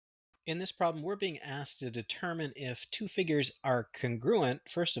In this problem, we're being asked to determine if two figures are congruent,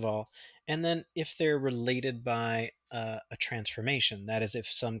 first of all, and then if they're related by a transformation. That is, if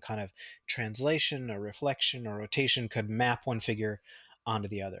some kind of translation or reflection or rotation could map one figure onto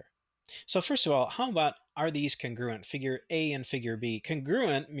the other. So first of all, how about, are these congruent? Figure A and figure B.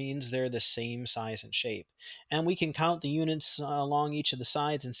 Congruent means they're the same size and shape. And we can count the units along each of the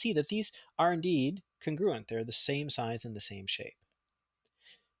sides and see that these are indeed congruent. They're the same size and the same shape.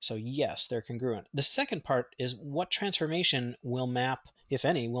 So yes, they're congruent. The second part is what transformation will map, if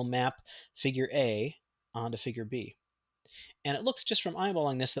any, will map figure A onto figure B. And it looks, just from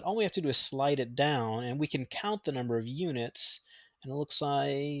eyeballing this, that all we have to do is slide it down and we can count the number of units, and it looks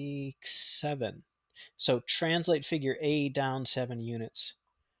like 7. So translate figure A down 7 units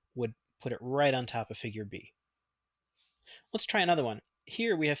would put it right on top of figure B. Let's try another one.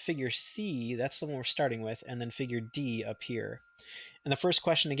 Here we have figure C, that's the one we're starting with, and then figure D up here. And the first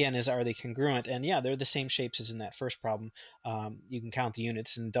question again is, are they congruent? And yeah, they're the same shapes as in that first problem. You can count the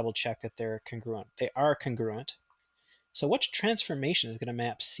units and double check that they're congruent. They are congruent. So which transformation is going to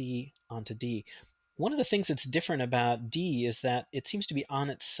map C onto D? One of the things that's different about D is that it seems to be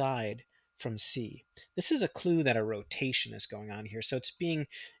on its side from C. This is a clue that a rotation is going on here. So it's being,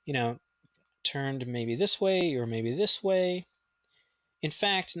 turned maybe this way or maybe this way. In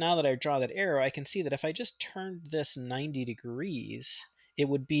fact, now that I draw that arrow, I can see that if I just turned this 90 degrees, it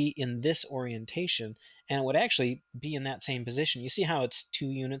would be in this orientation, and it would actually be in that same position. You see how it's 2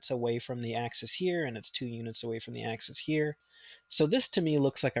 units away from the axis here, and it's 2 units away from the axis here. So this to me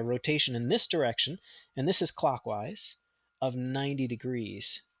looks like a rotation in this direction, and this is clockwise, of 90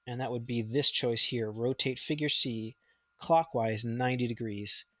 degrees. And that would be this choice here, rotate figure C clockwise 90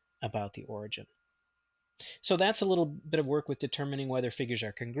 degrees about the origin. So that's a little bit of work with determining whether figures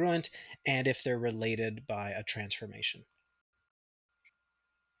are congruent and if they're related by a transformation.